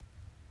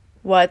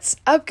What's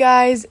up,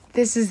 guys?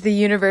 This is the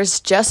universe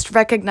just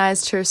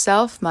recognized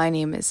herself. My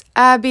name is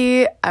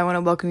Abby. I want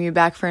to welcome you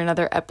back for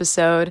another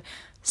episode.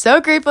 So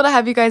grateful to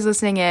have you guys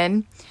listening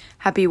in.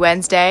 Happy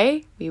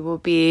Wednesday. We will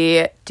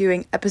be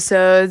doing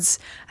episodes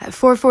at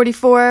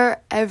 4:44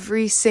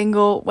 every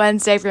single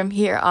Wednesday from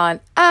here on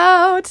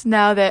out.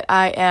 Now that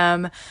I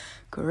am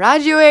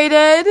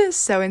graduated.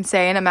 So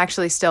insane. I'm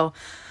actually still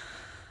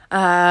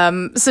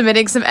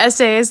submitting some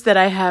essays that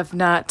I have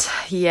not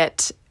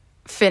yet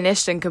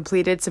finished and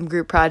completed, some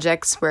group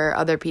projects where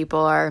other people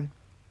are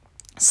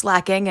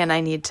slacking and I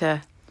need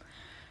to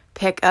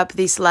pick up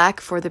the slack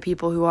for the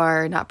people who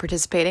are not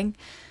participating.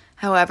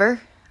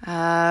 However,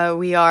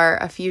 we are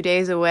a few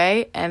days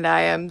away and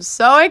I am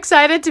so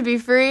excited to be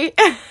free.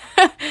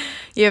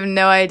 You have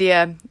no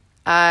idea.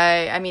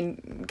 I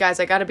mean, guys,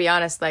 I gotta be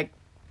honest, like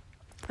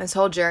this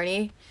whole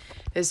journey,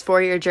 this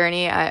 4-year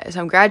journey,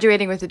 so I'm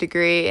graduating with a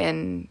degree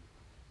in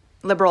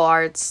liberal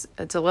arts.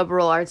 It's a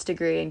liberal arts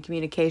degree in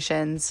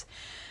communications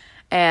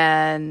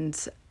and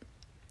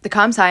the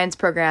comm science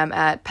program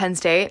at Penn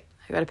State.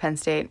 I go to Penn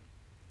State,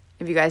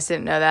 if you guys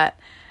didn't know that.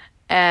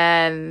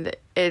 And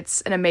it's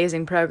an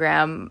amazing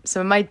program.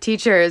 Some of my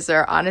teachers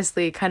are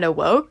honestly kind of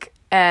woke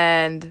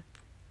and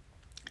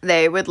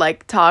they would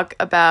like talk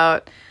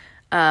about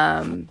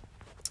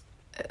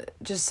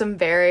just some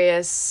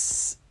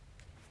various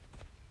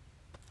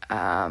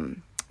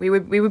we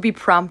would be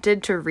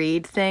prompted to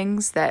read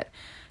things that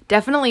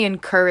definitely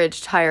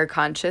encouraged higher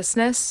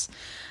consciousness.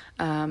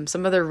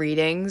 Some of the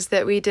readings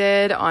that we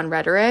did on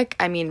rhetoric,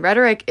 I mean,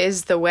 rhetoric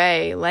is the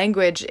way,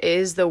 language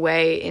is the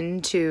way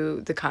into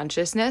the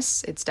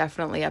consciousness. It's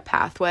definitely a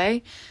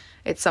pathway.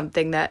 It's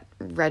something that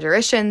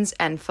rhetoricians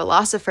and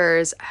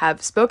philosophers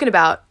have spoken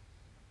about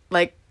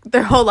like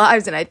their whole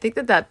lives. And I think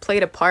that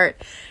played a part.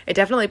 It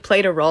definitely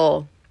played a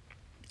role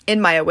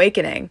in my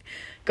awakening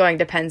going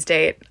to Penn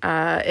State.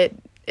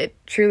 It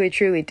truly,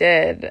 truly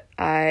did.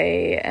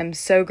 I am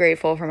so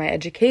grateful for my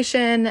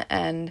education,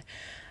 and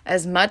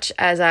as much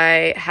as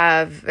I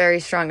have very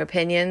strong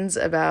opinions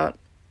about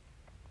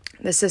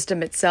the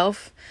system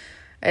itself,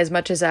 as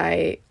much as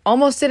I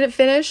almost didn't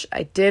finish,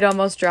 I did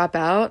almost drop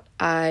out.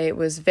 I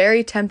was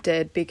very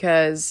tempted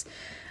because,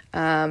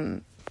 I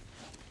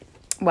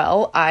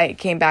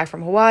came back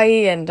from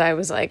Hawaii and I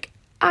was like,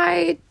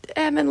 I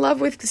am in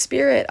love with the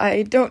spirit.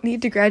 I don't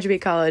need to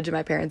graduate college. And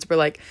my parents were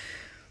like,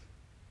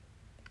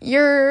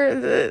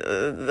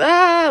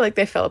 like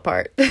they fell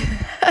apart.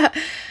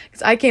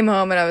 Because I came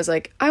home and I was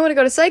like, I want to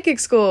go to psychic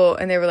school.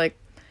 And they were like,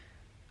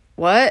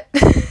 what?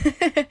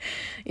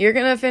 You're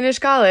going to finish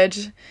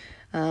college.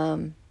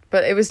 But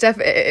it was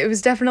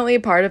definitely a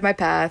part of my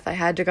path. I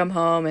had to come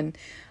home and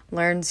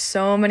learn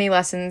so many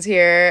lessons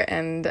here.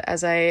 And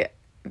as I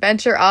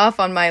venture off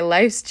on my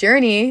life's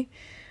journey,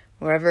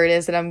 wherever it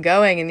is that I'm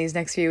going in these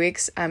next few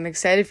weeks, I'm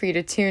excited for you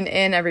to tune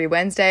in every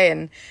Wednesday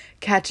and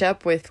catch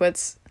up with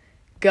what's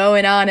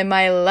going on in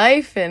my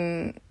life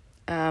and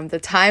the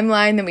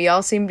timeline that we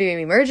all seem to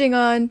be emerging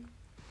on.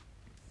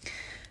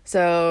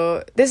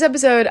 So this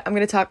episode, I'm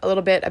going to talk a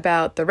little bit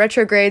about the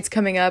retrogrades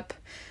coming up,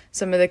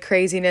 some of the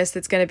craziness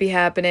that's going to be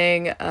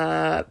happening.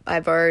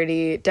 I've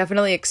already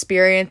definitely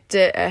experienced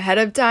it ahead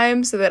of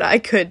time so that I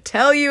could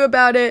tell you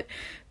about it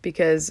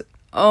because,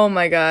 oh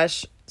my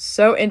gosh,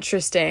 so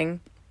interesting.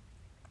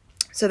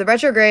 So the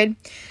retrograde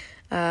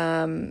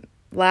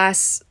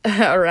lasts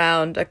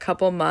around a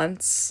couple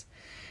months.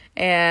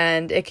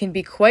 And it can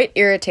be quite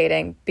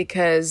irritating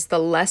because the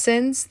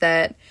lessons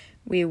that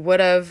we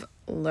would have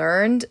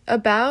learned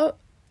about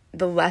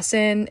the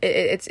lesson,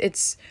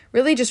 it's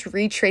really just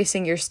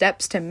retracing your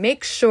steps to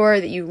make sure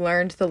that you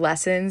learned the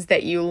lessons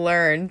that you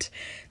learned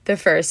the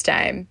first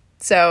time.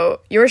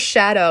 So your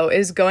shadow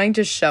is going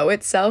to show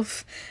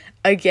itself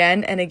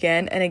again and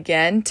again and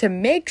again to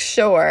make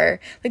sure,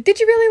 like, did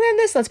you really learn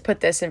this? Let's put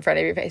this in front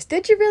of your face.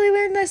 Did you really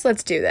learn this?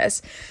 Let's do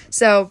this.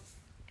 So,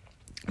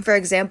 for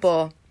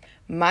example,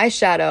 my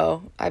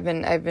shadow, I've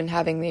been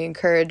having the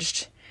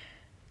encouraged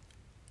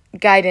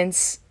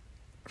guidance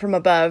from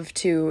above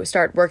to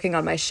start working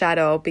on my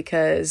shadow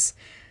because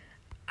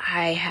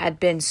I had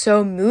been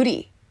so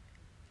moody.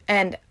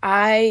 And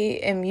I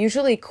am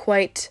usually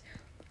quite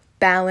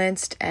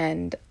balanced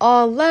and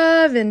all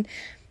love and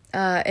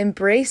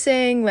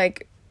embracing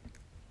like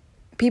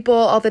people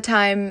all the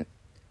time,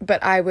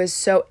 but I was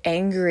so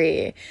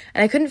angry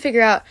and I couldn't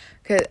figure out,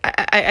 because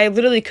I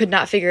literally could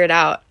not figure it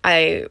out.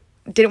 I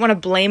didn't want to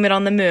blame it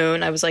on the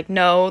moon. I was like,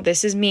 no,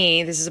 this is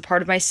me. This is a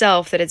part of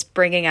myself that it's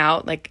bringing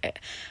out. Like,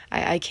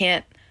 I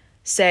can't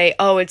say,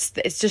 oh, it's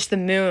just the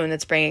moon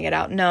that's bringing it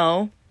out.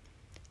 No,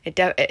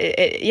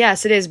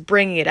 yes, it is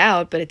bringing it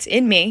out, but it's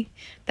in me.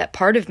 That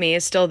part of me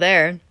is still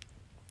there.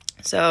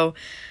 So,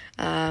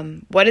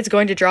 what it's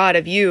going to draw out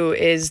of you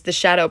is the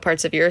shadow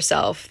parts of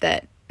yourself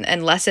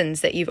and lessons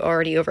that you've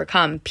already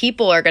overcome.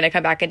 People are going to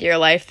come back into your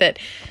life that,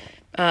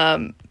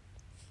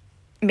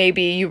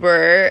 maybe you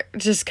were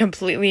just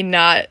completely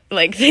not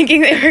like thinking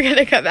they were going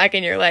to come back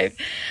in your life.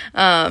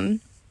 The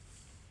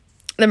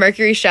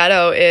Mercury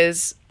shadow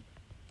is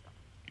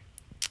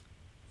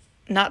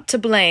not to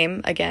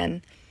blame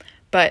again,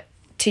 but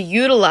to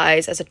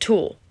utilize as a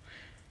tool.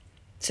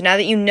 So now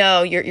that you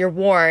know, you're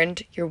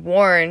warned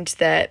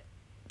that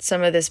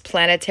some of this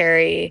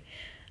planetary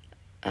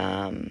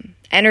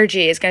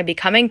energy is going to be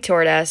coming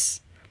toward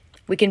us.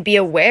 We can be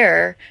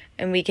aware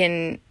and we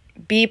can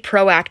be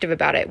proactive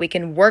about it. We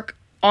can work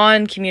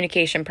on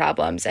communication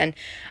problems and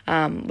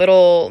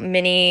little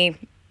mini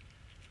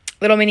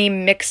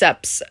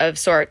mix-ups of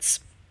sorts.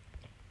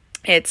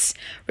 It's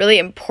really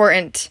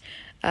important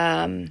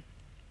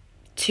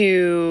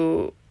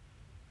to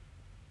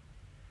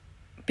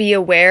be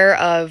aware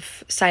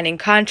of signing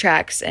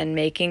contracts and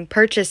making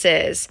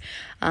purchases,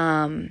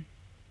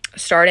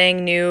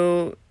 starting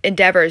new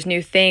endeavors,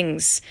 new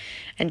things,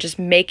 and just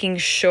making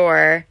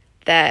sure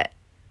that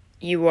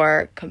you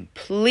are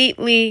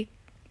completely,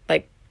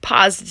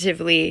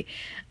 positively,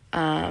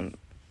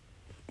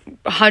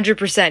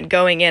 100%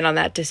 going in on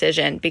that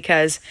decision,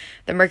 because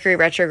the Mercury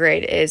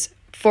retrograde is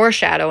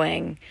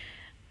foreshadowing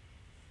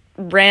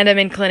random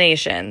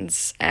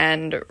inclinations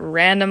and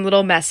random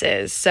little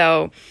messes.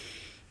 So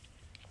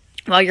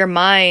while your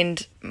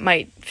mind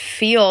might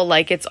feel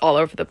like it's all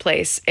over the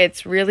place,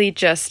 it's really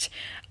just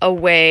a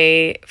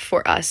way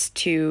for us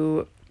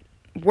to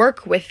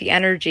work with the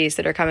energies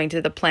that are coming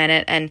to the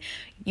planet and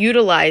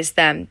utilize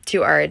them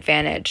to our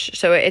advantage.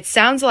 So it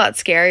sounds a lot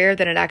scarier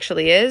than it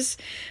actually is,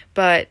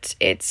 but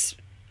it's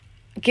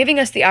giving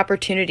us the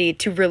opportunity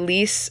to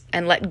release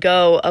and let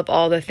go of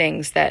all the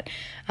things that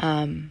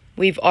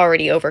we've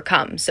already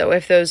overcome. So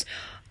if those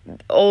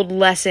old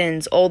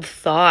lessons, old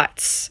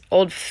thoughts,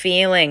 old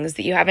feelings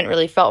that you haven't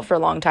really felt for a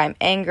long time,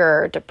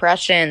 anger,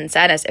 depression,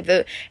 sadness, if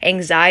the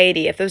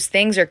anxiety, if those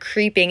things are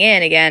creeping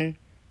in again,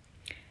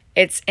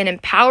 it's an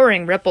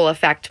empowering ripple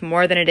effect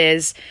more than it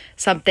is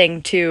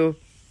something to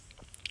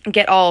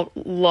get all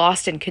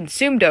lost and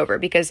consumed over,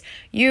 because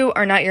you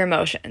are not your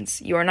emotions.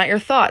 You are not your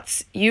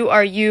thoughts. You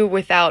are you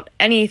without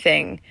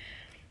anything.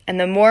 And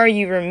the more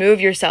you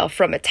remove yourself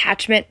from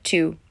attachment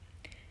to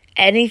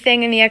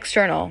anything in the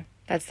external,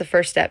 that's the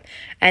first step.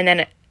 And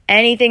then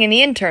anything in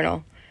the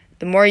internal,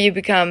 the more you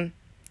become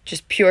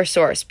just pure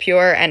source,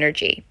 pure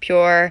energy,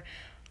 pure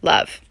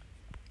love.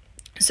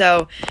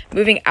 So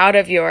moving out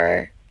of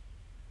your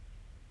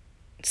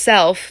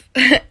self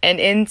and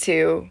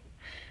into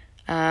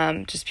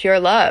just pure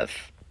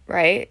love,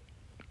 right?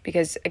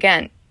 Because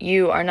again,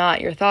 you are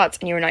not your thoughts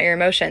and you are not your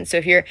emotions. So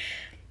if you're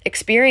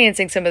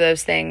experiencing some of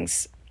those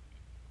things,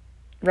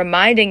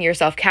 reminding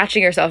yourself,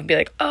 catching yourself and be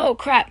like, oh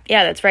crap,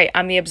 yeah, that's right,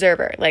 I'm the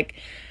observer.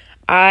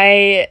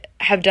 I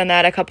have done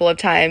that a couple of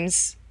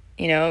times.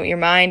 Your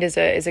mind is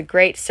a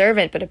great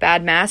servant, but a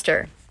bad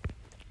master.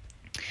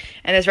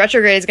 And this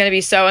retrograde is going to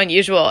be so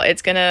unusual.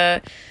 It's going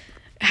to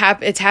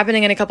it's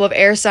happening in a couple of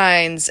air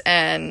signs,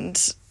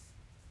 and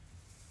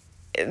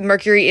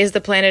Mercury is the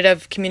planet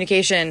of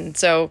communication.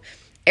 So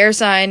air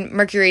sign,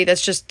 Mercury,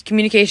 that's just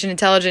communication,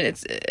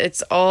 intelligent.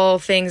 It's all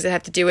things that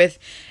have to do with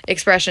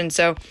expression.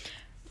 So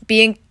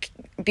being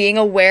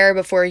aware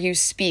before you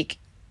speak,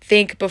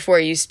 think before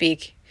you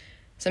speak.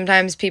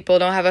 Sometimes people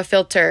don't have a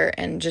filter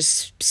and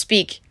just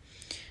speak.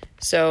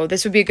 So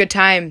this would be a good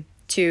time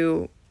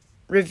to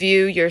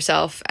review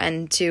yourself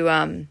and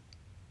to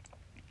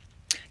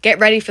get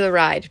ready for the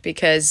ride,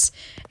 because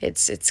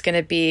it's going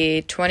to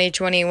be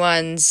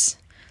 2021's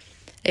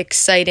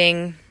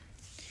exciting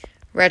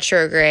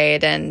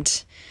retrograde,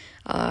 and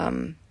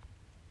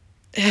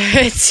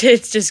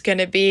it's just going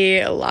to be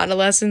a lot of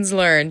lessons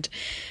learned,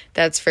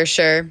 that's for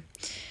sure.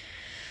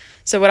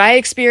 So what I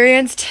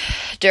experienced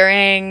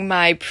during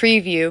my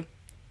preview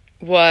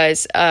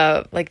was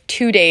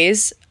 2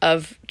 days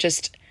of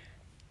just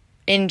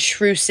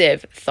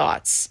intrusive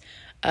thoughts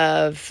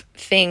of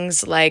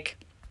things like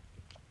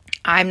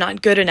I'm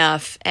not good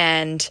enough,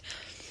 and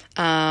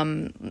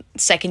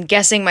second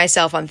guessing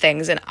myself on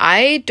things. And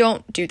I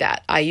don't do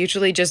that. I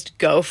usually just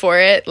go for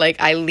it.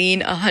 I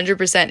lean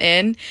 100%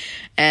 in,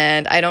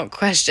 and I don't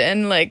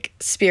question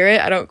spirit.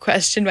 I don't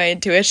question my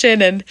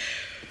intuition. And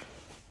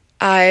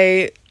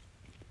I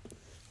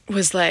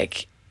was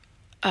like,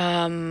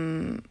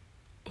 who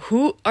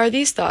are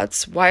these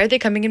thoughts? Why are they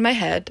coming in my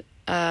head?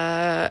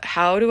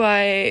 How do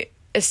I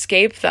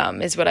escape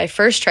them is what I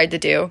first tried to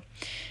do.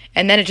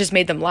 And then it just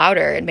made them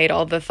louder. It made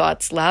all the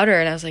thoughts louder.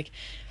 And I was like,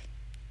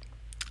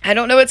 I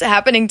don't know what's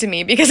happening to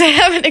me, because I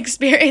haven't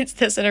experienced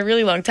this in a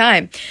really long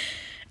time.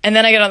 And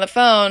then I get on the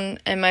phone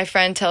and my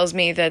friend tells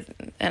me that,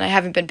 and I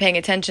haven't been paying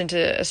attention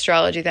to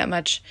astrology that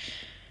much.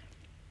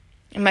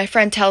 And my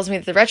friend tells me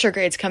that the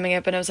retrograde's coming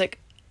up, and I was like,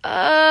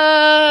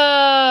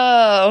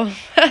 oh,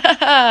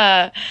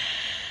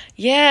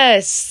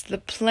 yes, the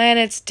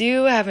planets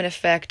do have an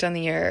effect on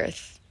the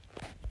earth.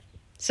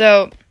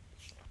 So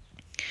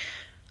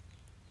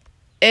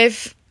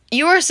if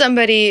you are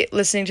somebody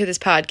listening to this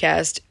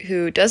podcast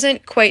who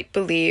doesn't quite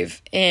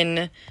believe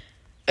in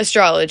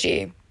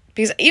astrology,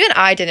 because even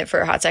I didn't for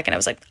a hot second. I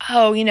was like,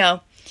 oh,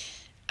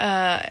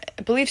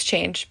 beliefs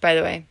change, by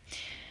the way.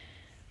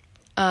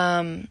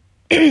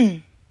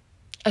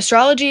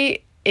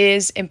 Astrology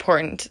is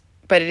important,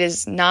 but it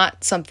is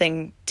not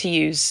something to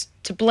use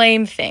to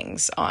blame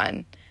things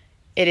on.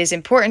 It is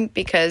important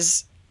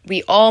because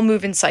we all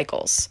move in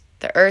cycles.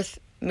 The earth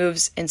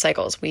moves in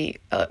cycles. We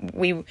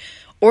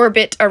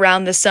orbit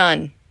around the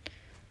sun.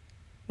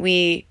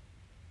 We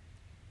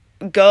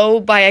go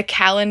by a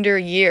calendar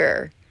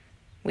year.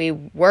 We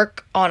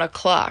work on a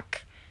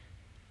clock.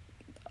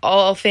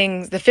 All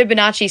things, the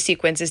Fibonacci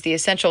sequence is the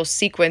essential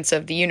sequence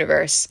of the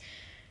universe,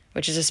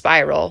 which is a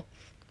spiral,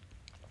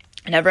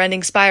 a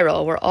never-ending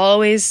spiral. We're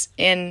always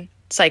in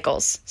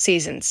cycles,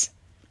 seasons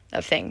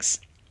of things.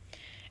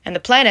 And the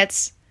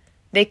planets,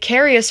 they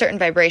carry a certain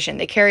vibration.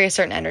 They carry a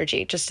certain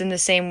energy, just in the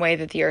same way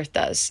that the earth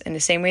does, in the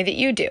same way that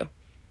you do.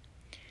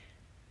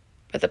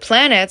 But the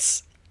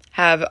planets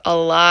have a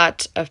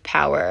lot of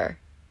power.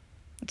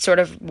 It's sort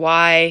of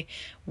why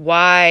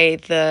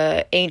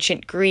the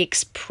ancient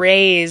Greeks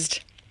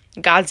praised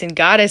gods and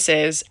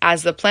goddesses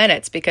as the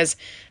planets, because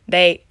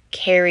they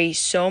carry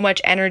so much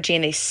energy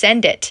and they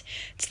send it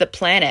to the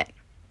planet.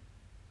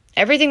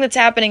 Everything that's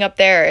happening up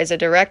there is a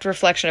direct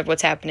reflection of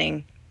what's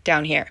happening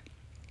down here.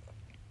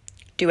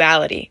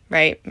 Duality,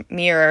 right?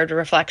 Mirrored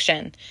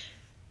reflection.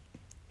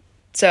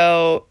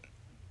 So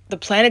the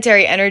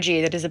planetary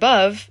energy that is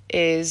above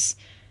is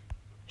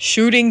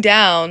shooting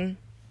down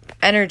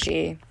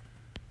energy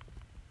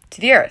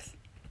to the earth.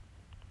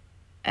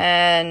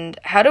 And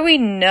how do we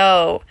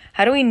know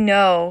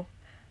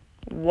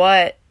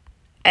what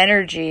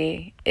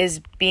energy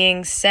is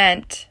being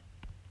sent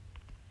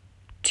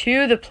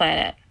to the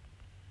planet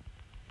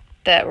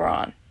that we're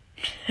on?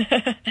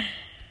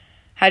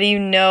 How do you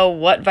know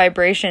what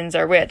vibrations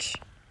are which?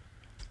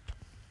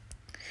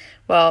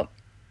 Well,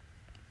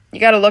 you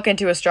got to look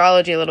into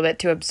astrology a little bit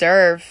to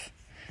observe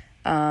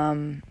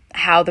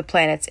how the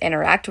planets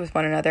interact with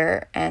one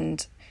another.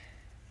 And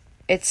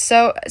it's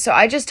so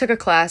I just took a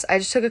class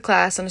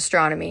on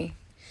astronomy,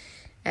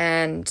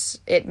 and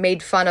it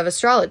made fun of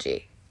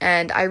astrology.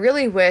 And I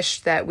really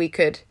wish that we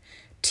could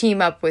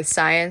team up with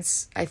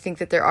science. I think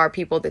that there are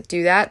people that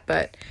do that,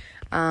 but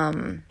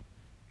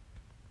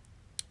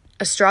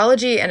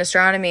astrology and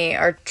astronomy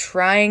are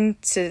trying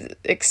to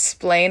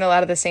explain a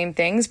lot of the same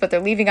things, but they're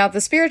leaving out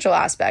the spiritual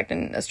aspect.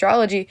 And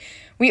astrology,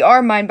 we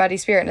are mind, body,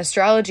 spirit, and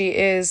astrology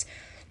is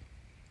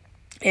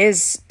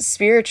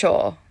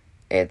spiritual.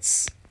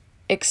 It's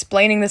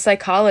explaining the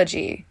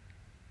psychology.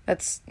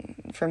 That's,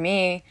 for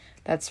me,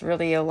 that's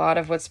really a lot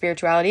of what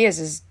spirituality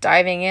is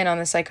diving in on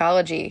the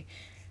psychology,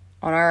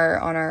 on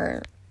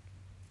our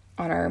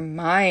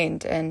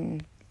mind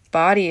and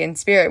body and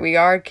spirit. We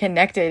are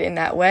connected in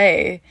that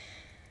way.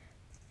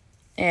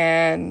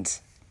 And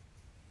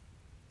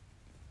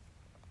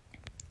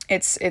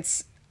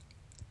it's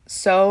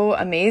so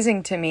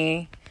amazing to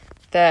me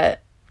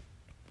that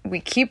we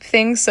keep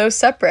things so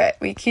separate.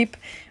 We keep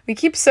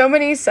so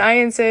many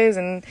sciences,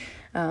 and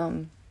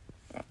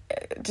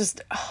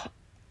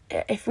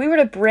if we were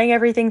to bring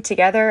everything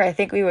together, I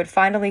think we would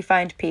finally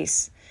find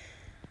peace.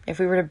 If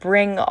we were to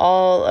bring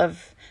all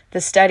of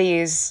the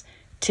studies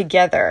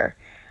together,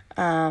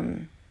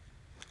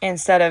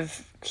 instead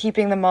of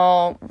keeping them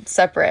all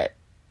separate,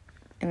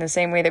 in the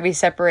same way that we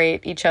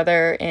separate each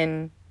other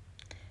in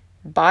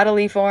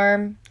bodily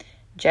form,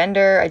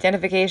 gender,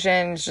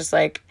 identification. It's just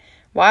like,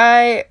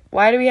 why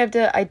do we have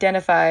to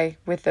identify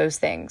with those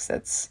things?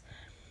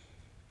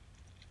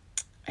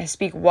 I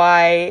speak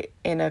why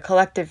in a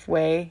collective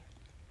way.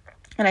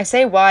 And I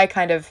say why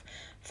kind of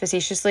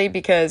facetiously,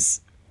 because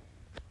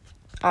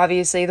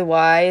obviously the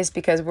why is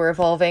because we're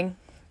evolving.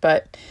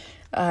 But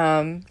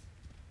nonetheless,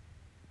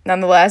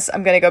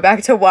 I'm going to go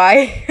back to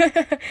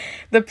why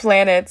the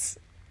planets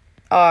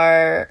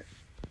are,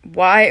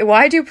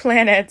 why do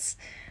planets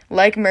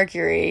like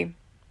Mercury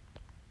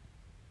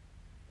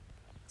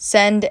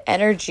send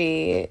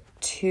energy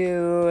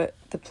to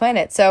the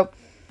planet? So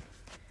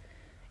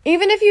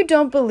even if you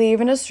don't believe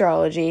in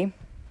astrology,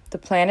 the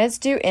planets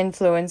do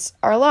influence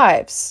our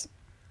lives,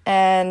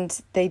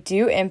 and they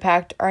do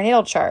impact our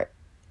natal chart.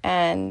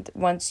 And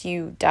once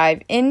you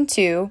dive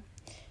into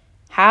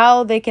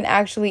how they can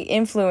actually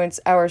influence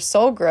our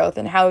soul growth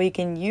and how we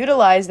can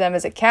utilize them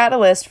as a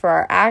catalyst for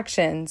our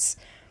actions,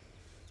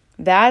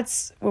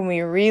 that's when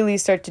we really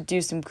start to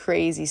do some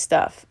crazy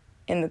stuff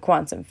in the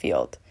quantum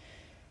field.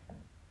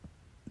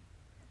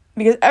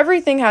 Because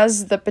everything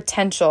has the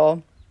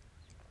potential.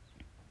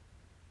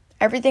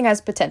 Everything has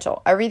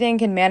potential. Everything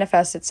can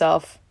manifest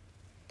itself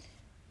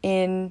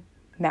in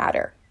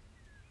matter.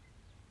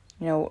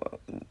 You know,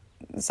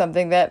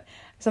 something that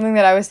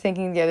I was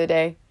thinking the other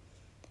day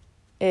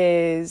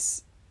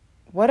is,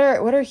 what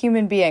are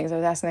human beings? I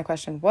was asking that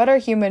question. What are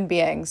human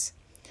beings?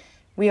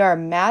 We are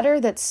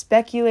matter that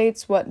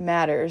speculates what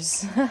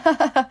matters.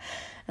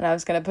 And I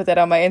was going to put that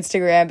on my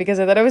Instagram because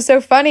I thought it was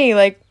so funny.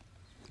 Like,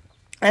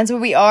 that's what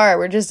we are.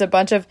 We're just a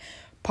bunch of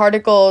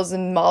particles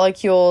and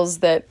molecules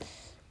that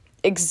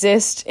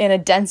exist in a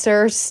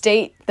denser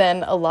state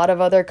than a lot of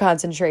other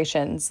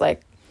concentrations.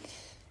 Like,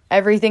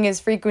 everything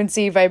is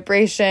frequency,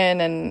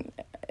 vibration, and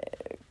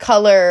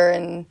color,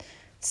 and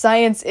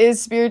science is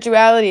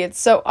spirituality. It's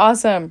so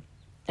awesome.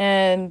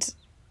 And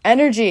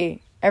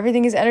energy.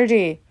 Everything is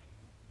energy.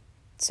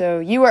 So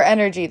you are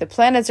energy. The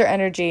planets are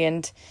energy.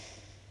 And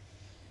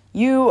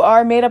You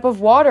are made up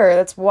of water.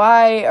 That's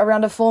why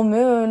around a full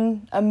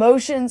moon,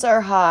 emotions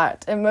are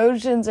hot.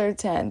 Emotions are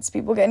tense.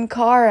 People get in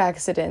car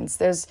accidents.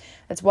 That's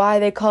why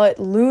they call it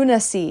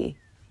lunacy.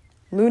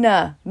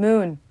 Luna,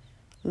 moon,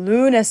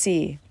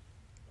 lunacy.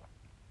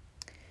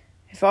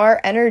 If our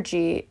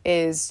energy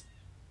is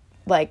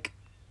like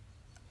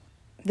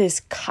this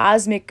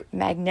cosmic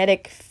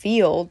magnetic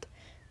field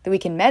that we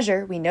can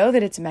measure, we know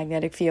that it's a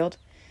magnetic field,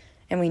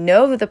 and we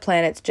know that the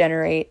planets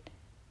generate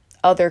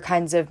other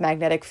kinds of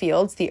magnetic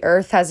fields. The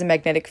Earth has a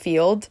magnetic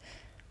field.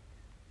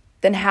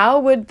 Then how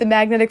would the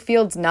magnetic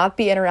fields not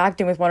be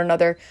interacting with one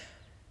another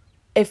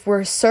if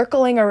we're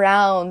circling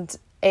around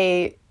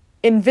a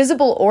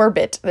invisible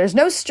orbit? There's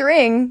no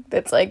string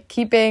that's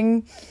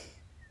keeping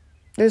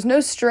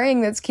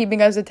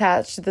us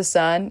attached to the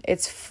sun.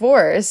 It's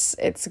force,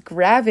 it's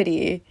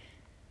gravity.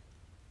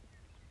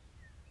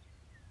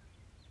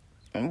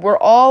 We're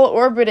all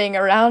orbiting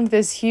around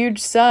this huge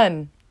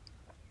sun.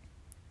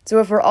 So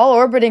if we're all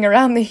orbiting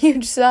around the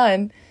huge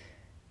sun,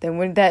 then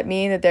wouldn't that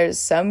mean that there's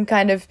some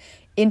kind of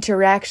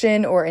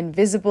interaction or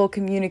invisible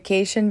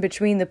communication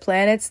between the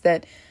planets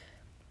that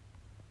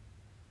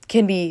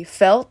can be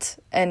felt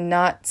and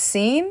not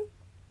seen?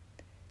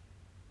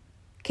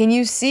 Can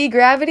you see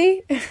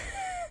gravity?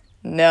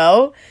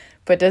 No.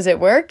 But does it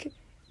work?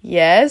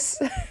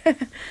 Yes.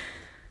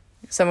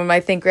 Someone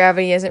might think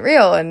gravity isn't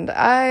real, and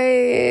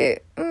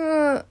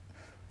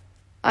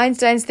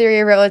Einstein's theory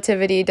of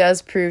relativity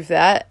does prove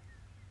that.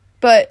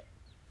 But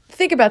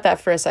think about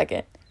that for a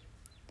second.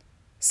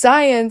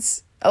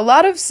 A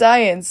lot of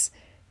science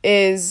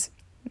is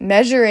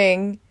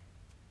measuring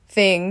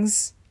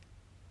things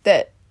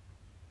that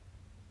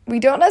we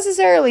don't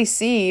necessarily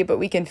see, but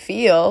we can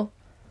feel.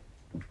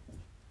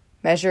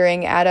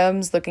 Measuring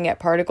atoms, looking at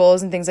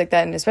particles and things like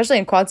that, and especially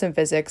in quantum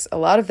physics, a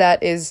lot of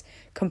that is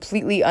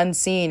completely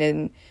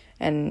unseen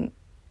and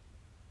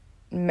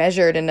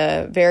measured in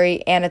a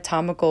very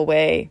anatomical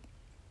way.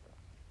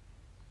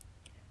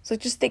 So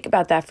just think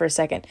about that for a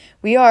second.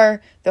 We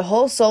are the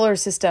whole solar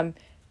system,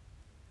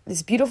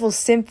 this beautiful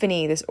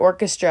symphony, this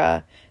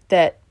orchestra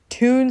that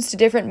tunes to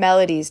different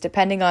melodies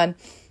depending on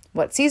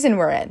what season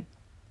we're in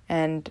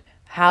and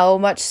how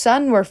much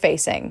sun we're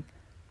facing.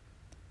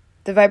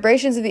 The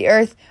vibrations of the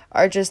earth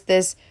are just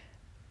this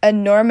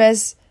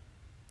enormous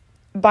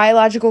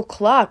biological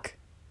clock,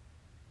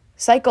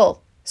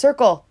 circle.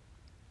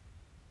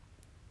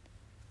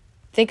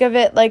 Think of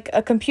it like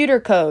a computer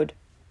code,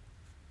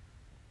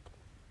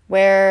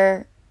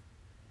 where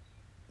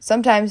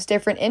sometimes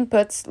different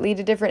inputs lead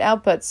to different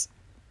outputs.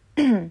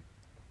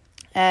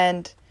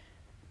 And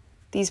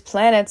these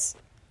planets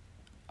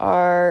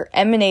are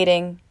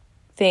emanating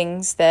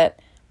things that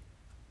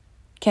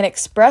can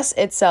express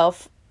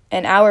itself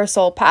in our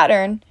soul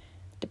pattern,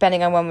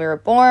 depending on when we were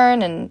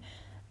born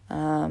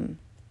and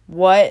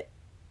what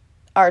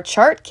our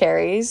chart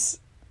carries,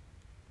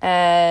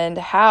 and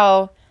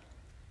how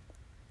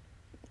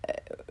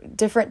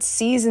different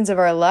seasons of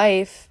our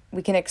life,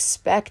 we can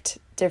expect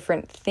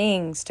different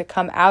things to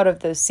come out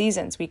of those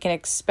seasons. We can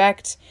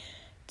expect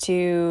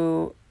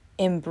to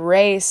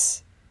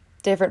embrace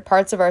different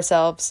parts of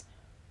ourselves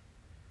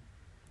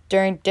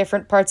during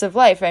different parts of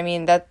life. I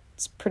mean,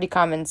 that's pretty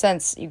common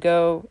sense. You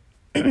go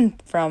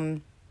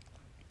from,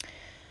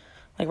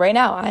 like right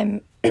now,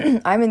 I'm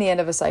in the end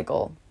of a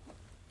cycle,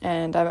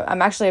 and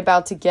I'm actually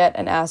about to get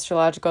an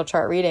astrological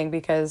chart reading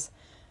because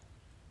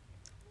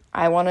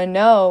I want to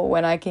know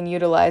when I can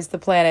utilize the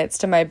planets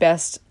to my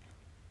best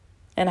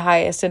and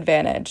highest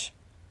advantage.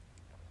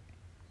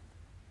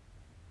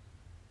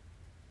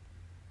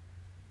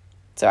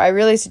 So I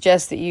really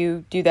suggest that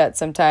you do that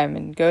sometime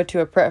and go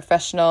to a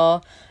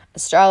professional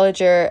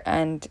astrologer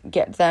and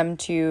get them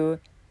to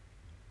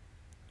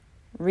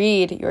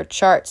read your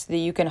chart so that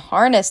you can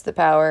harness the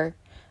power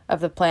of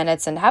the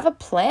planets and have a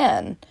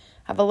plan.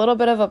 Have a little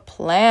bit of a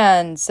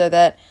plan so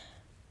that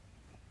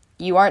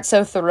you aren't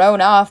so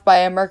thrown off by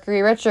a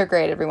Mercury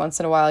retrograde every once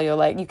in a while.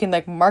 You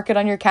can mark it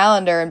on your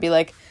calendar and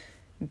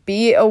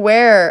be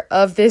aware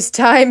of this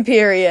time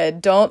period.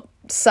 Don't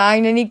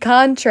sign any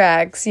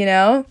contracts,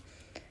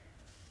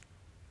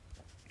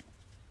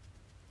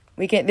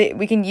 We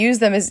can use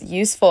them as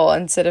useful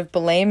instead of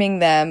blaming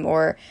them,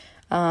 or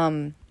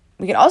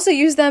we can also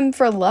use them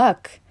for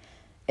luck.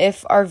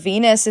 If our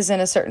Venus is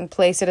in a certain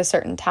place at a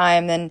certain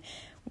time, then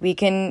we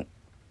can,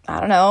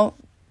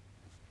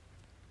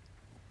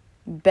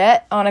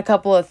 bet on a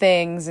couple of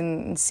things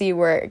and see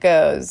where it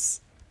goes.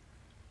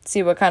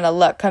 See what kind of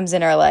luck comes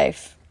in our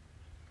life.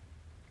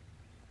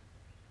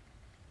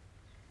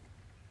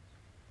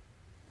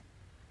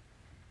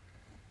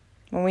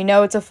 When we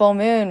know it's a full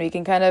moon, we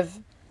can kind of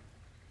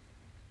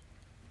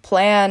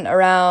plan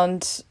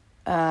around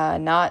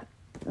not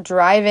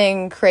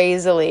driving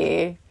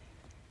crazily.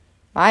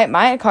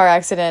 My car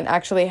accident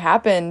actually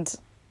happened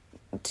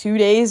 2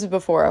 days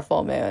before a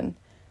full moon.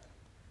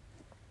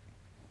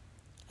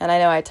 And I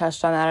know I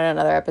touched on that in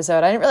another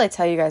episode. I didn't really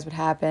tell you guys what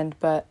happened,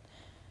 but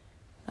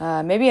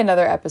maybe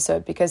another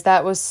episode, because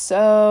that was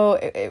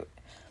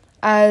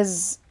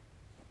as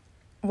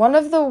one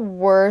of the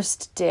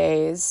worst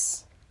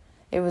days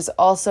it was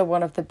also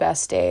one of the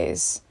best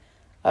days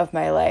of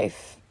my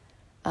life.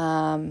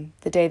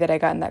 The day that I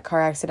got in that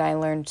car accident, I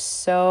learned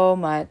so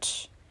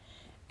much.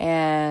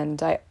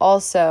 And I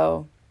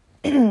also,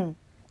 I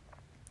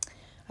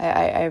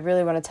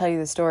really want to tell you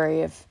the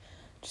story of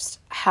just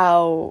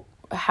how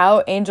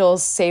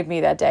angels saved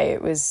me that day.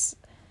 It was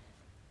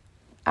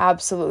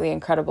absolutely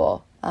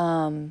incredible.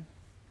 But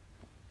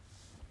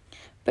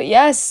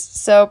yes,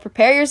 so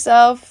prepare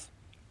yourself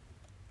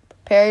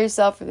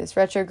for this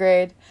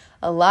retrograde.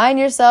 Align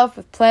yourself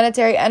with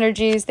planetary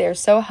energies. They are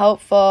so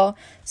helpful,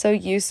 so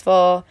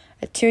useful.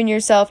 Attune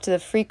yourself to the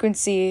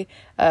frequency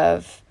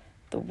of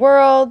the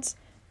world.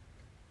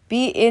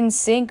 Be in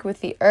sync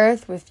with the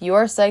earth, with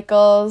your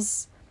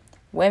cycles.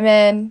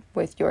 Women,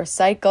 with your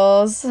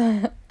cycles.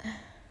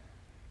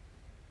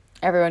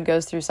 Everyone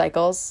goes through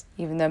cycles,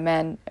 even though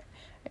men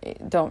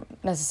don't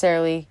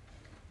necessarily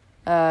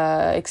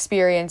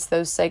experience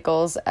those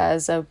cycles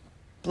as a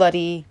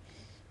bloody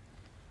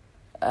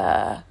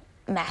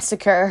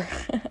massacre,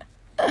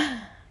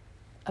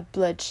 a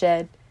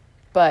bloodshed.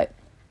 But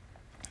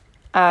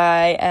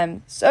I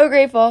am so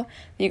grateful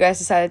that you guys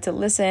decided to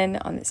listen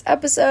on this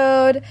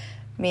episode.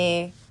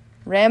 Me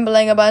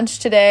rambling a bunch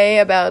today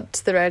about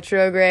the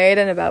retrograde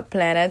and about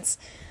planets.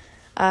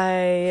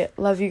 I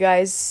love you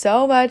guys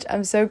so much.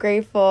 I'm so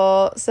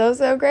grateful,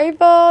 so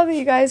grateful that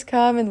you guys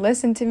come and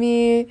listen to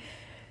me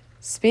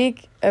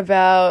speak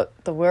about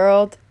the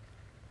world.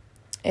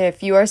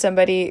 If you are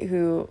somebody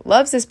who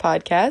loves this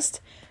podcast,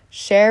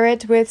 share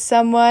it with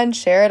someone,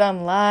 share it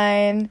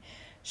online,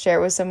 share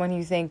it with someone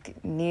you think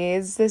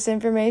needs this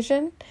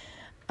information.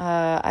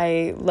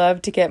 I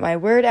love to get my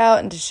word out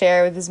and to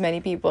share with as many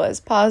people as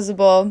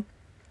possible.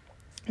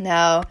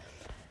 Now,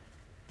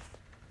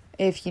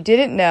 if you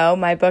didn't know,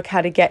 my book,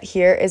 How to Get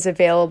Here, is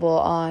available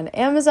on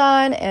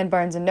Amazon and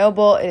Barnes &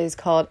 Noble. It is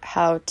called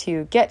How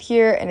to Get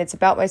Here, and it's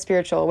about my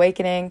spiritual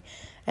awakening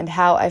and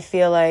how I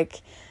feel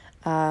like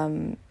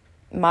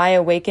my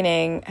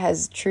awakening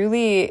has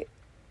truly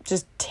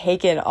just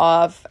taken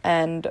off,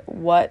 and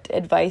what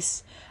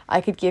advice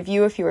I could give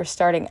you if you were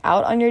starting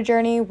out on your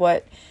journey,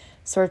 what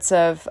sorts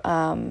of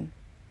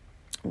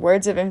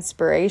words of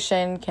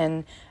inspiration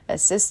can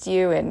assist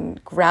you in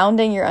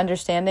grounding your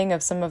understanding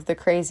of some of the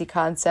crazy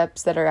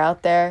concepts that are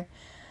out there.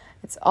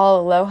 It's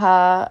all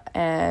aloha,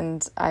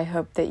 and I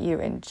hope that you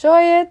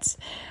enjoy it.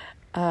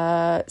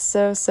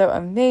 So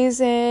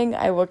amazing.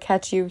 I will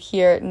catch you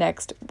here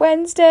next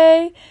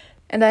Wednesday.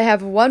 And I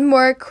have one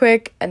more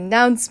quick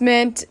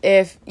announcement.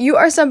 If you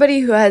are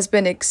somebody who has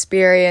been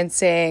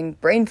experiencing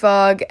brain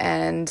fog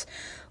and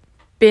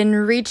been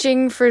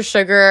reaching for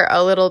sugar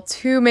a little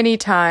too many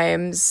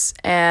times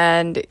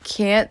and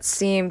can't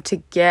seem to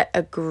get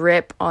a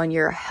grip on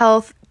your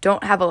health,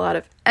 don't have a lot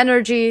of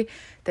energy,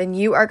 then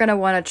you are going to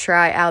want to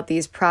try out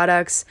these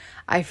products.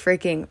 I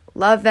freaking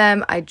love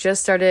them. I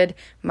just started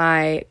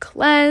my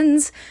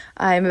cleanse.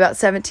 I'm about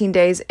 17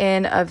 days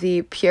in of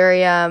the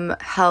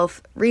Purium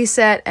Health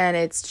Reset, and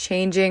it's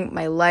changing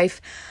my life.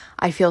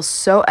 I feel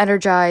so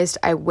energized.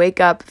 I wake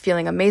up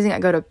feeling amazing. I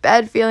go to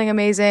bed feeling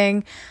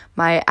amazing.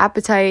 My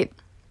appetite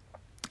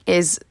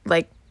is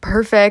like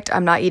perfect.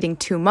 I'm not eating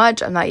too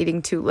much. I'm not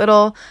eating too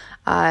little.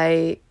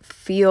 I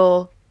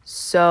feel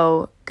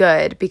so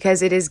good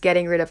because it is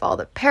getting rid of all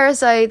the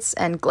parasites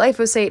and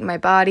glyphosate in my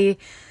body.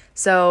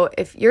 So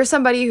if you're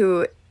somebody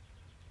who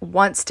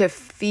wants to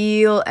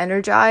feel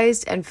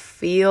energized and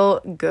feel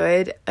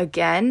good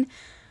again,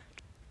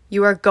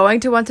 you are going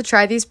to want to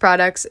try these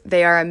products.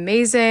 They are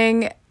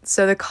amazing.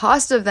 So the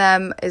cost of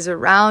them is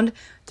around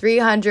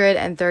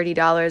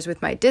 $330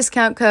 with my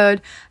discount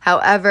code.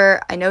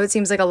 However, I know it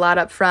seems like a lot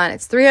up front.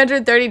 It's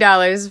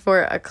 $330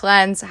 for a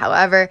cleanse.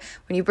 However,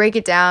 when you break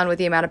it down with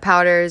the amount of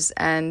powders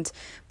and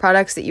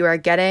products that you are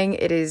getting,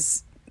 it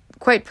is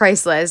quite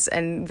priceless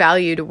and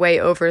valued way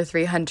over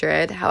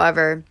 $300.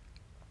 However,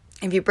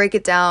 if you break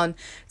it down,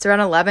 it's around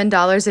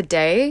 $11 a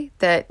day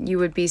that you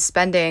would be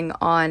spending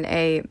on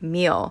a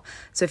meal.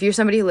 So if you're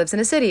somebody who lives in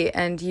a city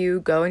and you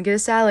go and get a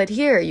salad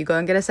here, you go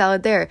and get a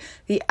salad there,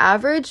 the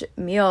average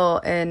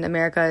meal in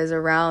America is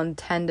around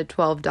 $10 to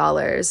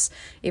 $12.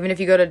 Even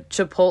if you go to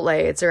Chipotle,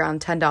 it's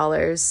around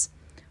 $10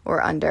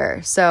 or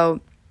under.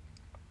 So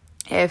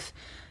if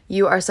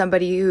you are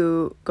somebody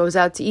who goes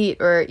out to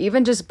eat or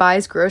even just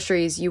buys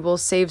groceries, you will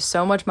save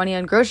so much money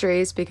on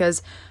groceries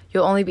because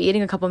you'll only be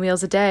eating a couple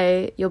meals a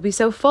day. You'll be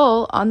so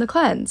full on the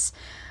cleanse,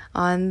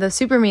 on the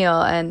super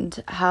meal,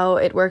 and how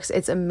it works.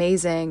 It's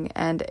amazing.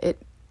 And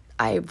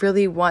I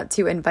really want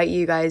to invite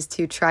you guys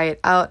to try it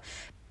out.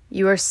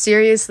 You are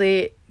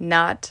seriously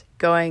not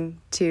going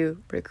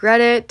to regret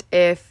it.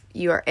 If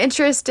you are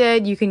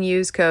interested, you can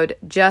use code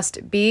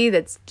JUSTBE.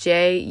 That's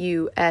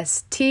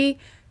JUSTBEE.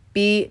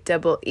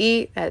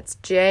 That's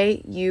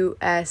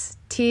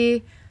JUSTBEE.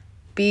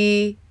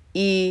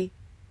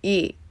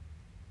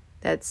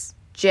 That's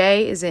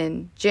J is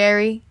in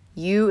Jerry,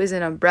 U is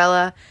in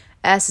umbrella,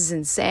 S is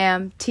in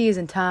Sam, T is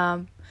in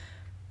Tom,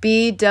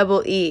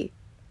 BEE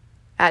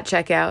at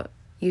checkout.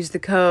 Use the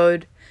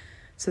code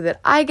so that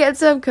I get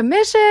some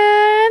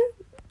commission.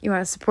 you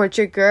want to support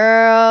your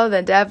girl,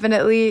 then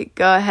definitely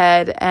go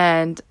ahead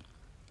and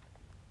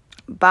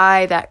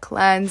buy that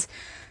cleanse.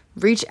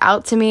 Reach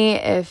out to me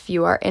if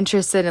you are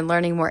interested in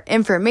learning more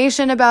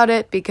information about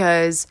it,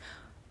 because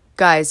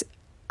guys,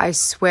 I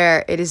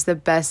swear it is the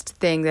best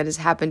thing that has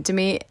happened to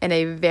me in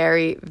a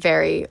very,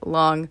 very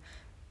long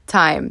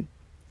time.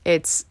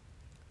 It's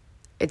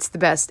the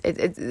best.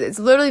 It's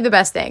literally the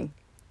best thing.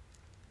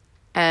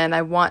 And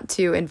I want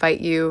to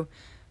invite you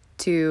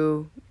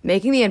to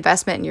making the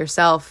investment in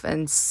yourself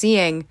and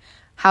seeing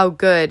how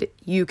good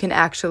you can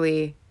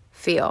actually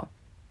feel.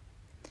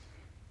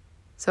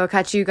 So I'll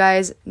catch you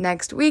guys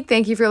next week.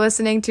 Thank you for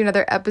listening to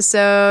another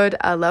episode.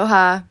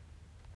 Aloha.